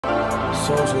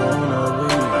social on the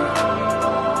weed.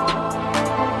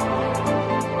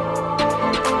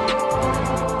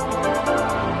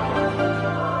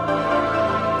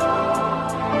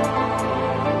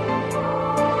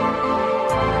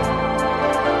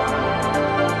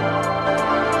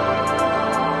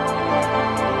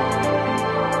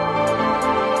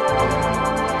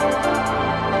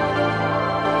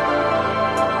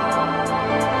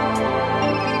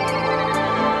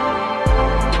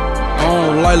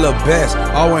 Like the best,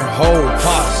 I went whole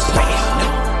pots.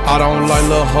 I don't like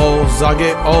little hoes, I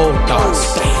get old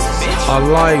thoughts. I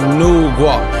like new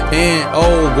guap and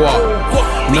old guap.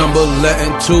 Number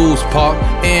letting twos pop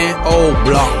and old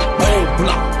block.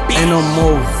 Ain't no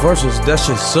more verses, that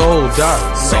shit sold out.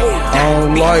 I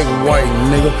don't like white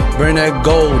nigga, bring that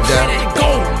gold down.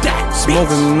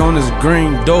 Smoking on this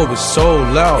green dope, it's so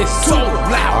loud.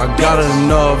 I got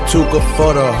enough tuka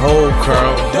for the whole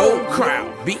crowd.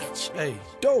 Bitch, hey,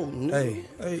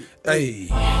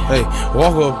 hey,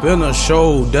 walk up in the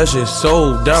show, that shit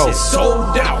sold out.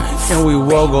 And we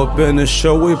walk up in the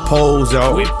show, we pose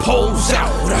out.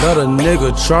 Let a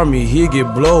nigga try me, he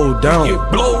get blowed down.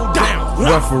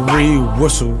 Referee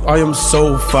whistle, I am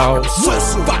so foul.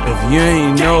 If you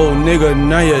ain't know, nigga,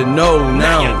 now you know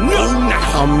now.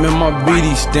 I'm in my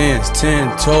BD stance,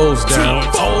 10 toes down.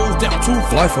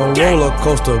 Life a roller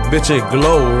coaster, bitch, it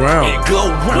glow around.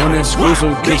 When it screw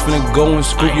some kicks, finna go and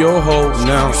scoop your hoe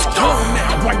now.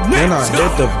 Then I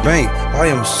hit the bank, I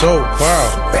am so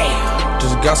proud.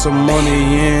 Just got some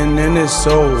money in and it's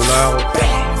so loud.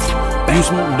 You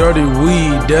smoke dirty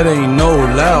weed, that ain't no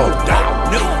loud.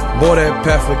 Boy, that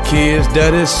path for kids,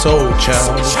 that is so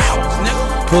childish.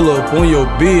 Pull up on your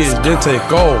biz, then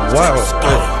take off, wow.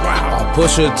 I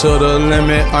push it to the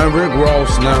limit, I'm Rick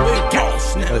Ross now.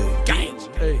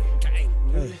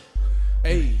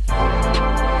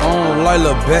 I don't like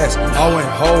the best, I went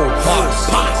whole pots.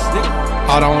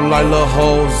 I don't like little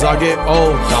hoes, I get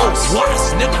old thoughts.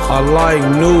 I like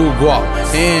new guap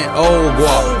and old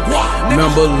guap.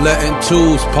 Remember letting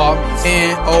twos pop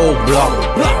and old block.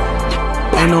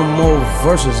 Ain't no more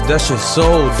verses, that shit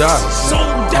sold out.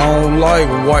 I don't like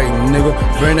white nigga,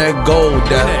 bring that gold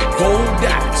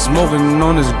down. Smoking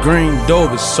on this green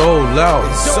dope, it's so loud.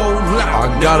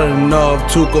 I got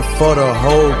enough tuka for the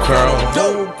whole crowd.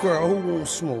 Who won't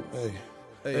smoke?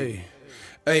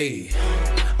 Hey.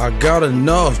 I got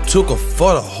enough tuka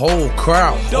for the whole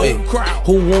crowd.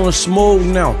 Who wanna smoke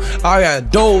now? I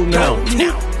got dope now.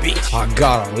 I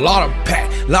got a lot of pack,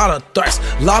 lot of threats,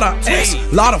 lot of X,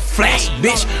 lot of flash,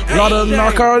 bitch, lot of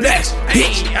narcotics,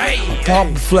 bitch. I pop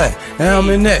a flat, and I'm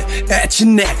in that, at your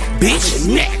neck, bitch.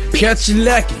 Catch you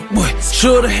lacking, boy,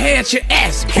 shoulda had your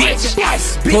ass,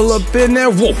 bitch. Pull up in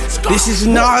that wolf, this is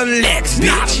not a Lex,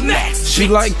 bitch. She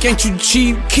like, ain't you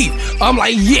cheap, Keef? I'm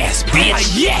like, yes,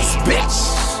 bitch.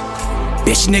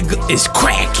 Bitch, nigga is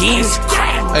crackin'.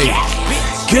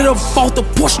 Get up off the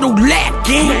porch, no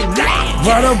lacking.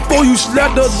 Right up on you,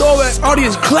 slap the door at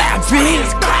audience clapping.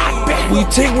 We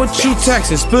take what you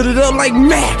tax and split it up like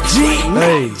Mac G.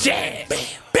 I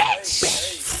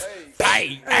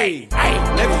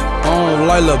don't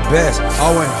like the best,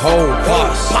 I went whole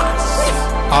pots.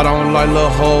 I don't like little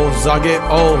hoes, I get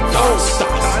old thoughts.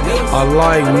 I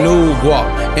like new guap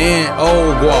and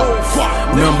old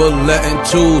guap. Remember letting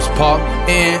twos pop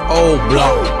and old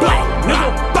block.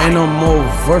 Ain't no more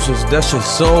verses, that shit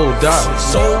sold out.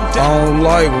 I don't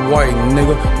like white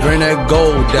nigga, bring that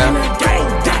gold down.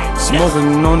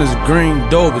 Smoking on this green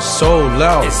dope, it's so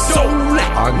loud.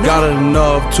 I got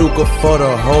enough tuka for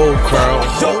the whole crowd.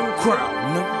 I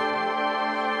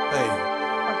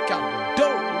got the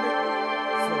dope, nigga,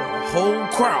 for the whole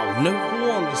crowd, nigga. Who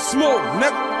wanna smoke,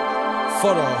 nigga?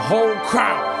 For the whole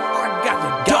crowd. I got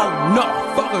the dope, no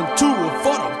fucking tuka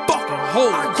for the fucking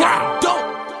whole crowd.